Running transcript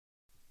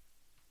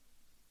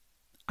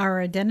Our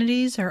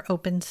identities are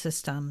open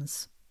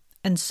systems,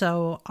 and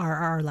so are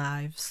our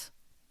lives.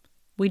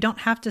 We don't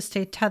have to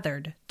stay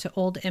tethered to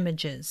old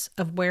images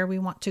of where we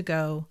want to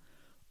go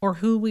or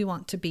who we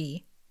want to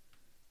be.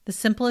 The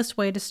simplest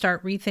way to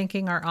start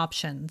rethinking our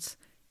options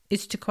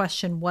is to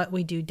question what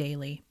we do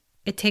daily.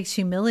 It takes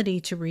humility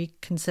to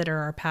reconsider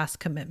our past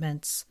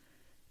commitments,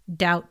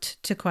 doubt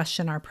to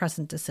question our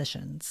present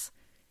decisions,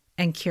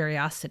 and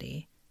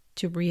curiosity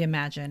to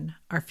reimagine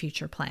our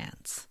future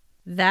plans.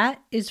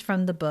 That is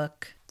from the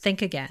book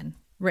Think Again,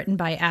 written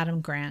by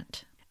Adam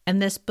Grant.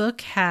 And this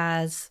book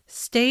has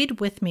stayed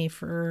with me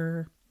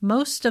for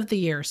most of the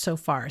year so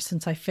far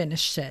since I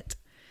finished it.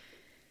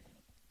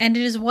 And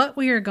it is what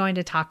we are going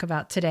to talk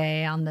about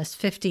today on this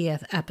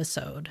 50th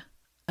episode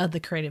of The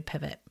Creative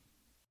Pivot.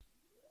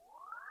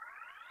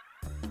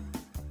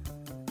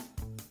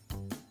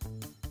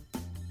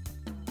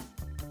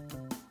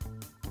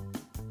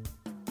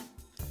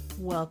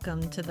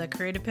 Welcome to the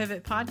Creative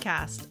Pivot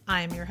podcast.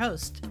 I am your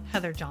host,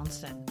 Heather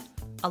Johnston,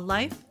 a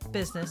life,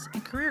 business,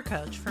 and career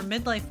coach for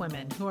midlife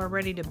women who are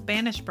ready to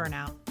banish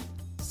burnout,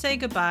 say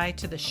goodbye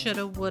to the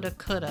shoulda, woulda,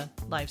 coulda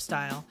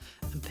lifestyle,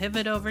 and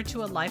pivot over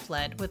to a life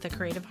led with a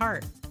creative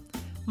heart.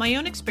 My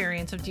own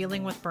experience of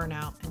dealing with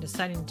burnout and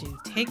deciding to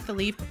take the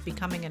leap of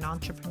becoming an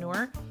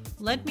entrepreneur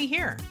led me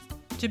here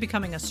to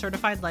becoming a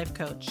certified life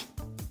coach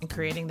and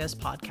creating this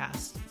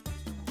podcast.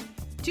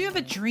 Do you have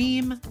a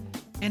dream,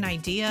 an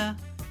idea,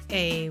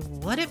 a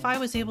what if I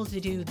was able to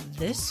do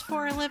this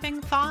for a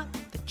living thought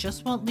that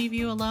just won't leave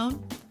you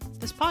alone?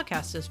 This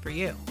podcast is for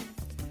you.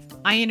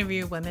 I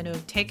interview women who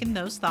have taken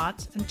those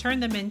thoughts and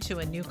turned them into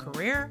a new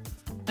career,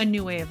 a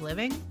new way of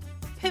living,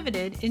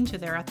 pivoted into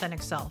their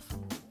authentic self.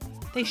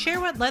 They share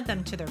what led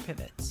them to their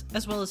pivots,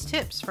 as well as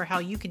tips for how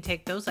you can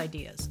take those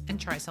ideas and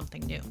try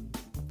something new.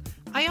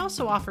 I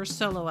also offer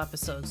solo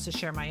episodes to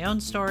share my own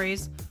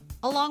stories,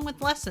 along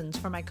with lessons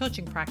from my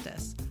coaching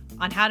practice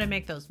on how to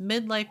make those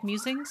midlife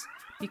musings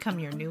become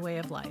your new way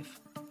of life.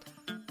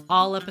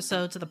 All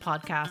episodes of the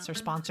podcast are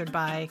sponsored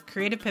by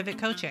Creative Pivot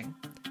Coaching.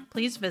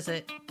 Please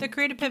visit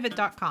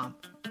thecreativepivot.com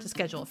to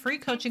schedule a free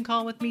coaching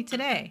call with me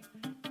today.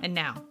 And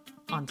now,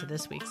 on to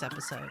this week's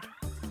episode.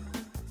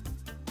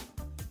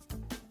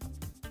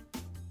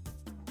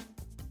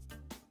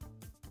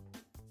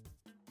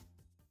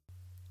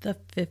 The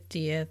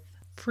 50th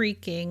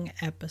freaking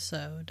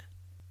episode.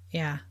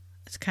 Yeah,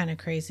 it's kind of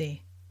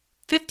crazy.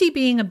 50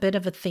 being a bit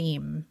of a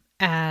theme,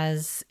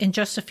 as in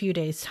just a few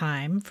days'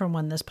 time from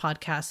when this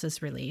podcast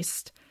is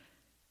released,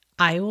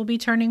 I will be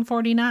turning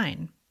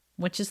 49,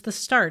 which is the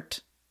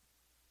start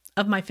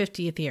of my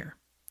 50th year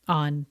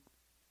on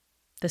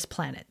this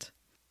planet.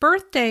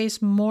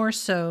 Birthdays, more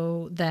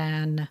so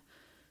than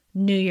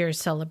New Year's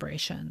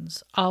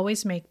celebrations,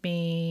 always make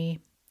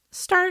me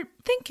start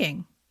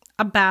thinking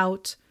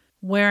about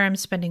where I'm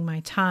spending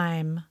my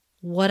time,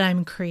 what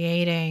I'm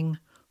creating,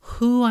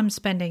 who I'm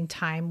spending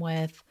time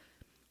with,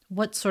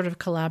 what sort of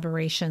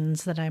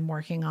collaborations that I'm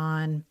working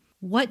on,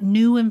 what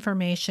new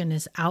information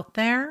is out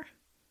there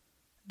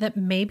that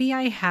maybe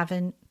I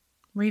haven't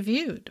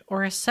reviewed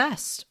or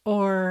assessed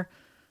or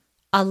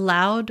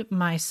allowed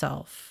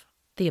myself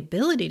the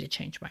ability to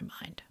change my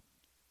mind.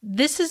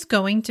 This is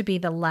going to be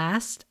the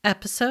last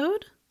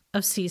episode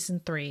of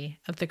season 3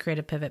 of the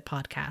Creative Pivot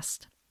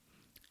podcast.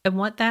 And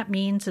what that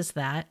means is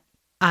that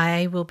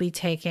I will be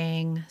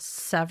taking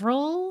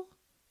several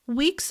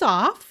weeks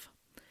off,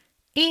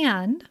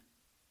 and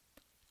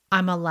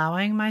I'm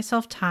allowing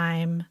myself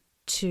time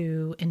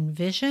to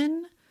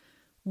envision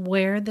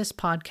where this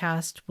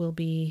podcast will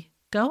be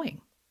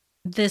going.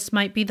 This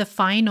might be the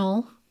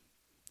final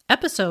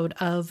episode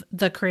of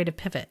The Creative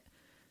Pivot,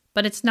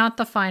 but it's not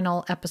the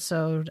final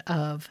episode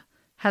of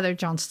Heather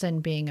Johnston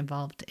being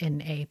involved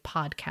in a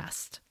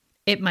podcast.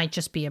 It might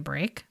just be a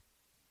break,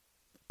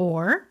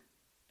 or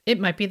it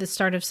might be the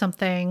start of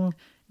something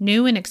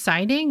new and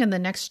exciting in the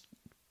next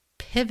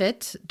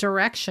pivot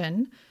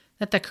direction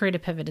that the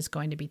Creative Pivot is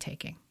going to be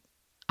taking.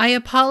 I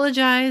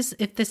apologize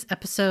if this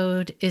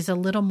episode is a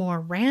little more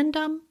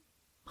random,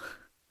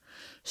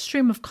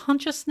 stream of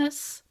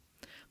consciousness,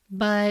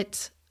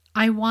 but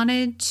I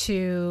wanted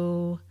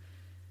to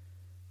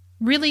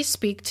really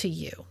speak to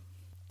you,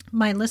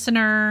 my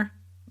listener,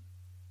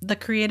 the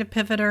creative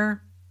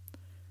pivoter,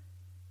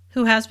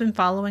 who has been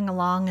following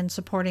along and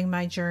supporting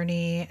my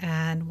journey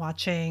and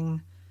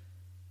watching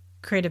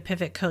Creative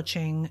Pivot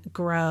Coaching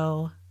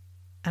grow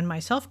and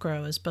myself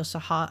grow as both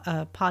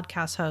a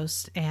podcast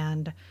host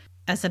and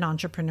as an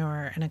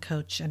entrepreneur and a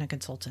coach and a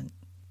consultant.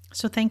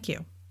 So thank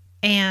you.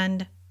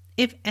 And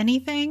if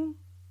anything,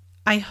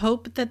 I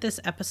hope that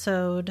this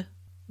episode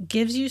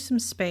gives you some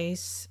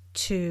space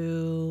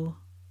to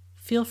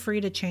feel free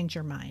to change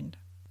your mind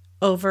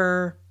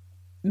over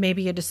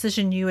maybe a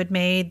decision you had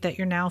made that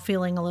you're now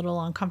feeling a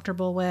little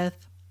uncomfortable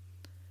with,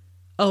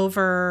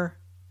 over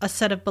a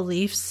set of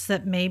beliefs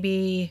that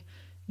maybe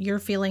you're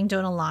feeling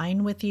don't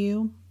align with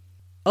you,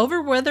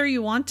 over whether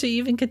you want to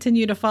even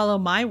continue to follow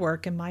my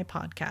work and my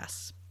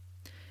podcasts.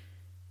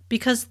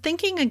 Because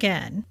Thinking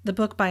Again, the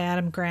book by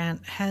Adam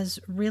Grant, has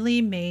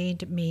really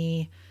made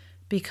me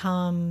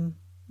become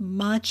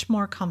much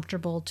more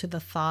comfortable to the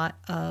thought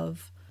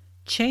of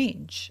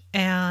change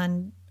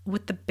and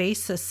with the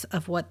basis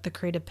of what the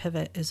creative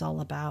pivot is all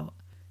about.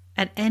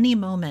 At any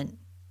moment,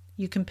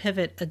 you can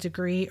pivot a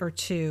degree or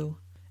two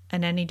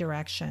in any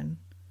direction,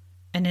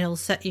 and it'll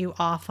set you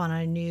off on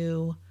a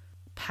new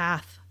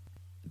path.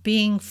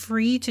 Being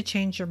free to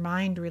change your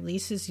mind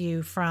releases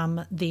you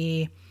from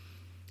the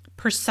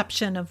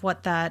perception of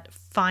what that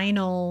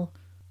final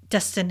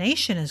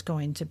destination is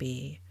going to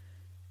be,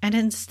 and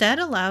instead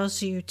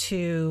allows you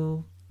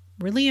to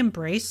really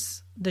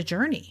embrace the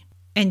journey,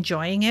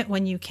 enjoying it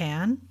when you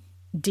can,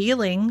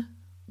 dealing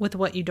with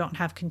what you don't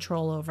have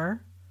control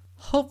over,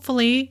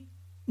 hopefully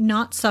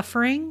not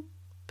suffering,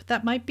 but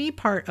that might be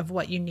part of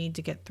what you need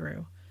to get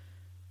through.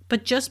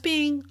 But just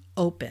being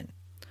open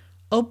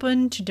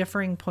to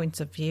differing points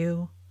of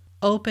view,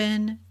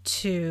 open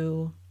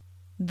to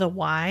the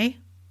why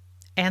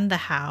and the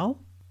how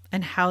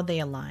and how they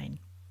align.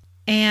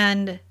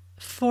 And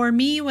for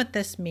me, what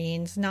this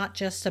means, not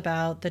just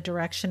about the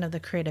direction of the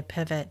Creative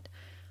Pivot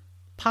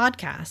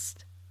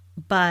podcast,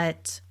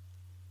 but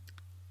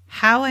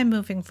how I'm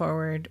moving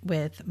forward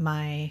with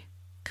my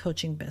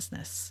coaching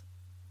business.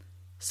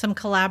 Some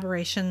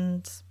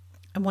collaborations,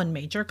 and one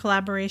major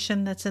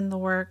collaboration that's in the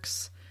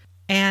works,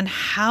 and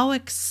how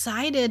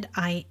excited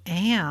I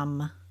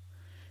am,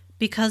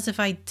 because if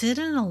I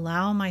didn't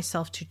allow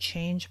myself to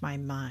change my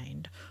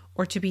mind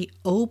or to be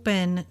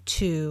open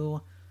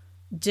to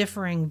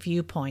differing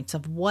viewpoints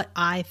of what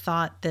I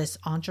thought this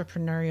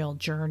entrepreneurial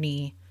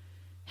journey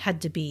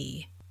had to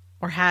be,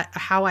 or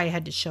how I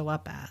had to show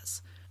up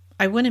as,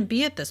 I wouldn't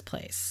be at this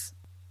place.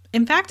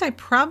 In fact, I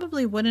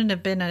probably wouldn't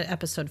have been at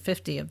episode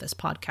 50 of this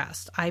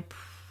podcast. I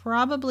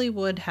probably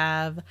would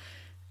have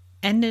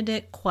ended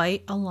it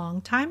quite a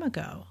long time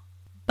ago.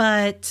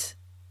 But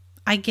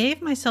I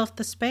gave myself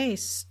the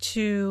space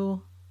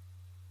to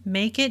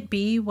make it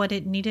be what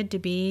it needed to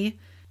be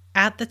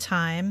at the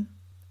time.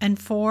 And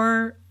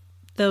for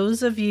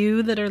those of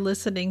you that are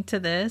listening to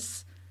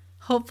this,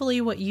 hopefully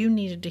what you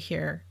needed to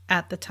hear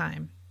at the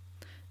time,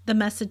 the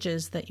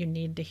messages that you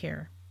need to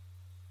hear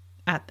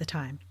at the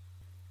time.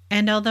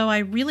 And although I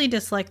really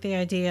dislike the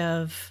idea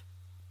of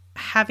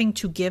having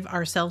to give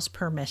ourselves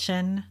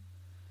permission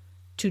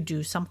to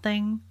do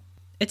something,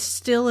 it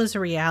still is a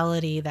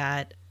reality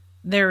that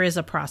there is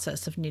a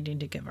process of needing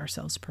to give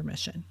ourselves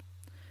permission.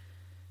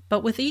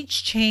 But with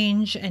each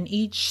change and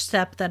each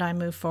step that I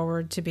move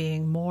forward to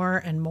being more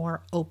and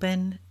more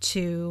open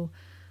to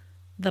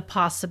the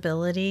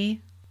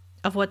possibility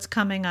of what's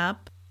coming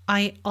up,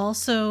 I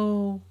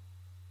also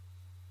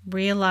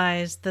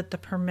realized that the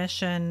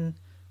permission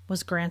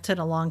was granted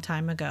a long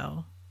time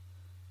ago,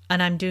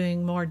 and I'm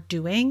doing more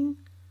doing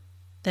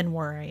than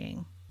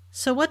worrying.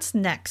 So what's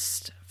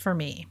next for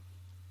me?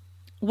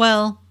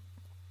 Well,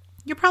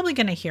 you're probably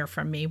going to hear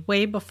from me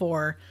way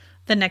before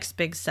the next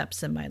big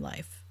steps in my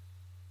life,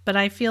 but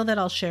I feel that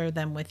I'll share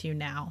them with you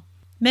now.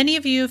 Many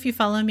of you, if you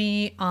follow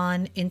me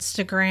on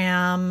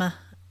Instagram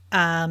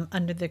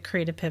under the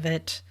Creative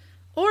Pivot,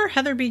 or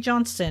Heather B.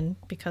 Johnston,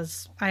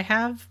 because I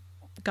have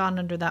gone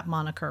under that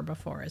moniker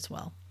before as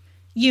well,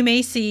 you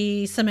may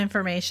see some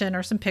information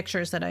or some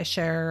pictures that I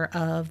share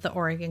of the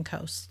Oregon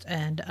coast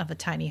and of a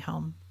tiny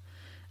home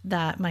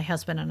that my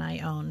husband and I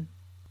own.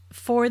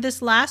 For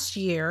this last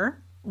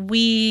year,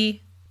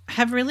 we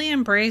have really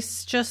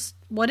embraced just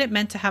what it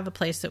meant to have a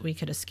place that we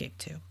could escape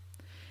to.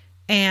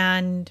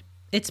 And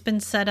it's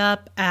been set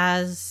up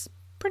as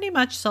pretty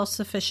much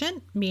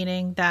self-sufficient,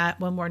 meaning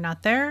that when we're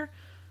not there,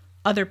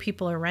 other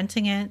people are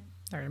renting it.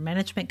 There's a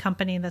management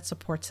company that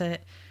supports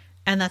it,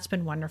 and that's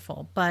been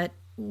wonderful. But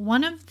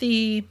one of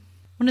the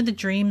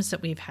dreams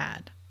that we've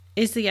had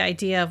is the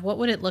idea of what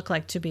would it look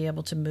like to be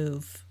able to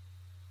move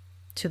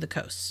to the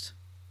coast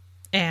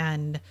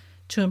and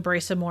to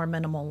embrace a more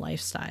minimal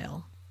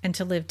lifestyle and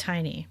to live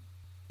tiny,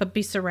 but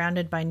be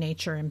surrounded by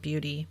nature and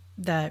beauty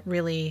that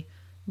really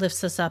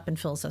lifts us up and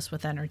fills us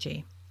with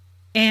energy.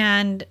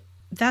 And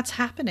that's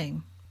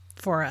happening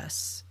for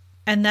us.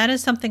 And that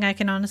is something I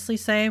can honestly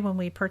say, when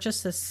we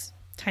purchased this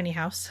tiny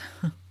house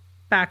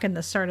back in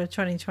the start of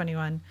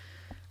 2021,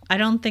 I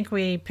don't think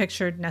we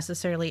pictured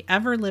necessarily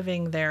ever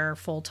living there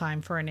full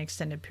time for an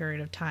extended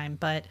period of time,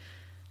 but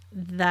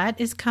that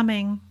is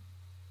coming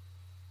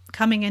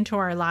into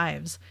our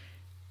lives.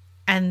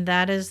 And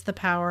that is the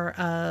power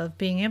of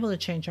being able to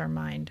change our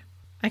mind.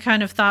 I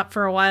kind of thought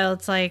for a while,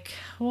 it's like,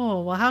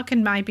 oh, well, how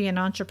can I be an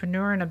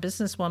entrepreneur and a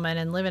businesswoman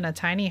and live in a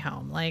tiny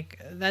home?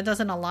 Like, that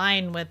doesn't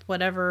align with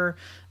whatever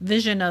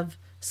vision of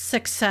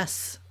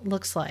success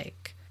looks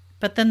like.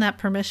 But then that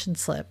permission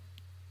slip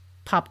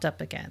popped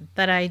up again.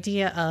 That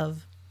idea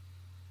of,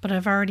 but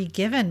I've already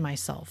given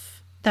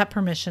myself that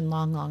permission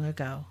long, long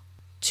ago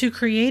to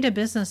create a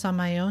business on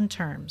my own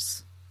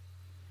terms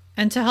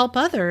and to help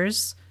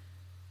others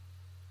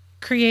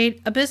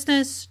create a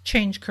business,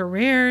 change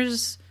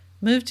careers,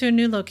 move to a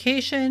new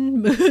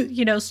location,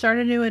 start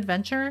a new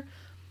adventure.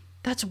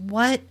 That's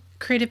what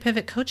Creative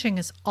Pivot Coaching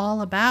is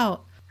all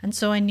about. And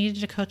so I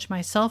needed to coach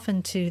myself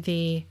into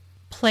the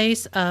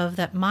place of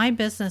that my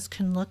business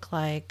can look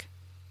like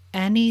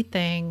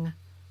anything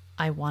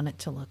I want it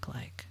to look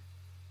like,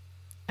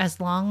 as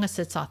long as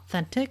it's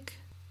authentic.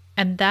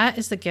 And that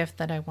is the gift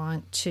that I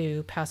want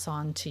to pass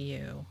on to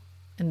you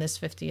in this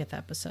 50th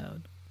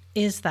episode,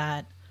 is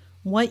that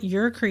what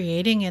you're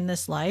creating in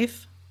this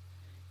life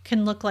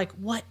can look like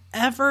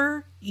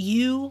whatever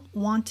you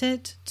want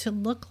it to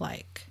look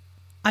like.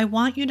 I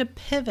want you to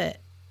pivot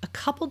a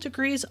couple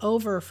degrees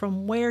over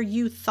from where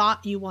you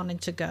thought you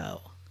wanted to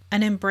go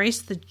and embrace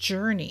the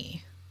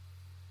journey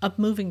of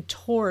moving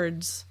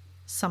towards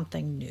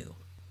something new.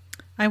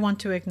 I want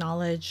to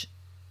acknowledge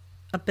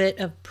a bit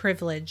of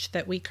privilege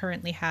that we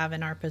currently have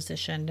in our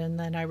position, and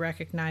that I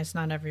recognize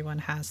not everyone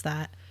has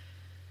that.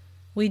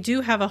 We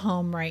do have a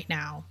home right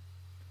now,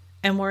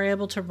 and we're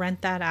able to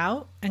rent that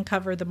out and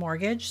cover the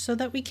mortgage so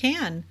that we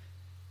can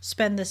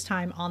spend this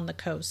time on the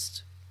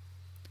coast,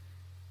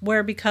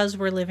 where, because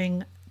we're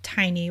living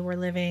tiny, we're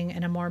living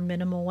in a more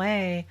minimal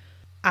way,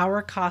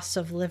 our cost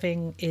of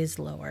living is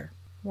lower.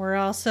 We're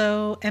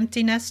also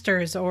empty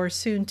nesters, or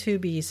soon to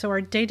be, so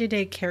our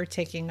day-to-day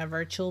caretaking of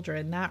our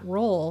children, that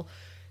role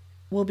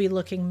will be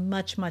looking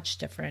much, much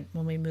different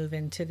when we move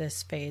into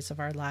this phase of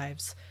our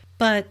lives.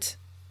 But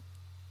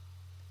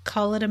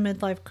call it a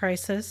midlife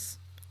crisis,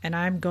 and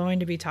I'm going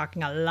to be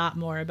talking a lot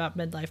more about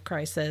midlife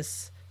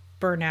crisis,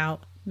 burnout,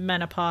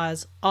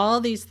 menopause,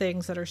 all these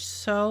things that are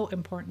so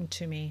important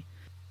to me.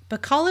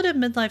 But call it a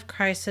midlife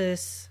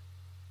crisis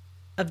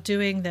of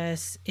doing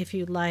this if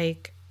you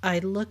like. I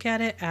look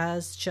at it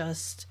as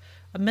just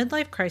a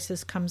midlife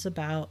crisis comes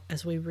about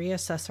as we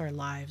reassess our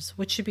lives,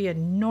 which should be a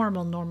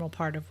normal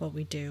part of what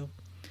we do.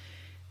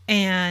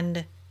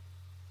 And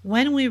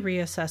when we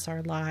reassess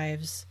our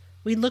lives,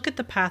 we look at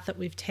the path that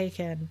we've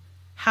taken.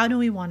 How do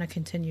we want to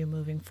continue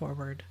moving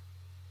forward?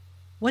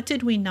 What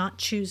did we not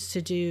choose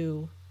to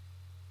do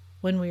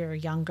when we were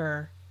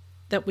younger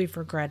that we've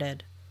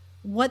regretted?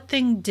 What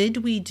thing did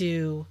we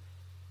do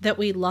that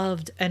we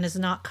loved and has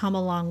not come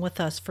along with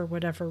us for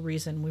whatever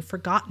reason? We've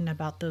forgotten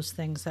about those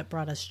things that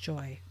brought us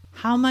joy.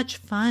 How much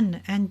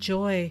fun and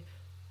joy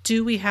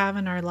do we have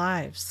in our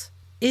lives?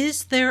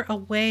 Is there a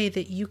way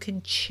that you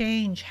can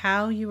change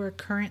how you are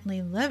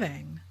currently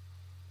living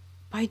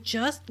by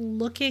just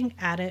looking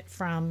at it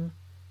from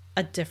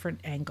a different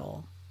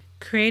angle?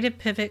 Creative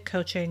Pivot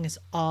Coaching is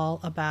all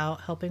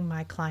about helping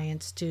my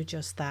clients do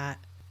just that.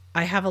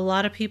 I have a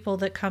lot of people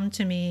that come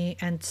to me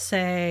and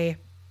say,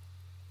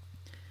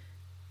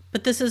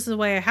 but this is the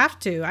way I have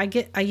to.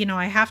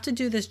 I have to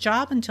do this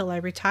job until I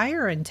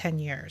retire in 10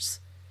 years.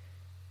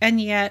 And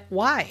yet,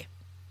 why?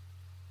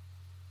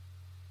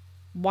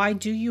 Why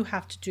do you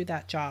have to do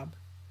that job?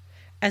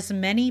 As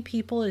many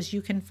people as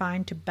you can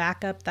find to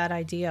back up that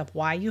idea of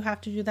why you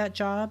have to do that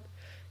job,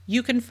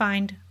 you can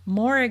find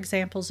more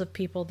examples of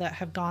people that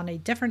have gone a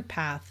different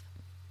path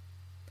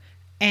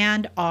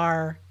and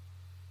are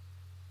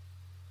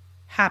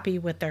happy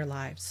with their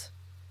lives.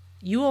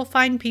 You will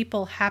find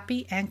people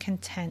happy and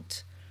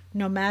content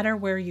no matter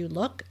where you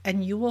look,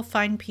 and you will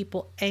find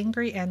people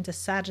angry and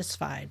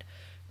dissatisfied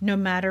no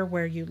matter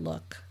where you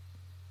look.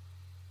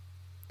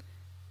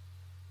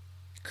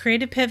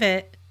 Creative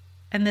Pivot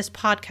and this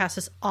podcast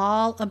is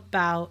all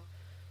about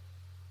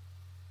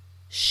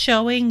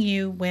showing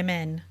you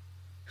women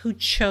who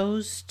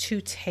chose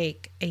to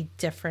take a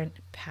different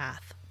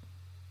path.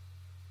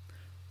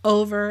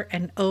 Over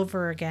and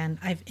over again,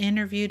 I've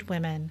interviewed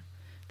women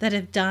that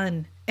have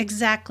done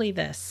exactly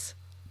this.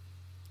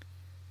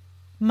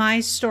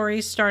 My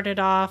story started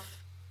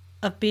off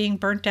of being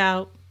burnt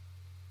out,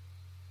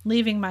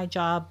 leaving my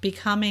job,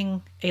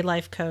 becoming a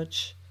life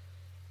coach,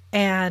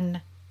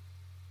 and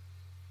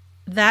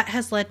that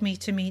has led me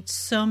to meet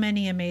so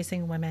many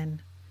amazing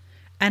women.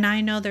 And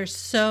I know there's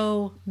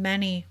so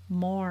many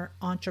more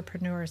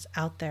entrepreneurs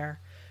out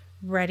there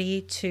ready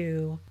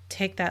to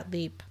take that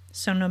leap.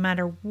 So no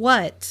matter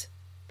what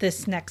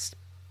this next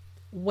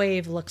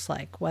wave looks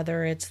like,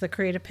 whether it's the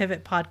Creative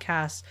Pivot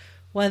podcast,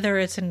 whether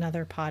it's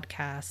another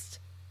podcast,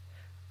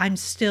 I'm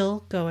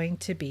still going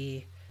to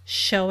be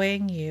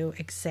showing you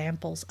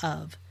examples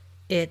of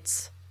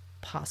it's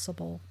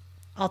possible.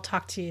 I'll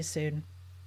talk to you soon.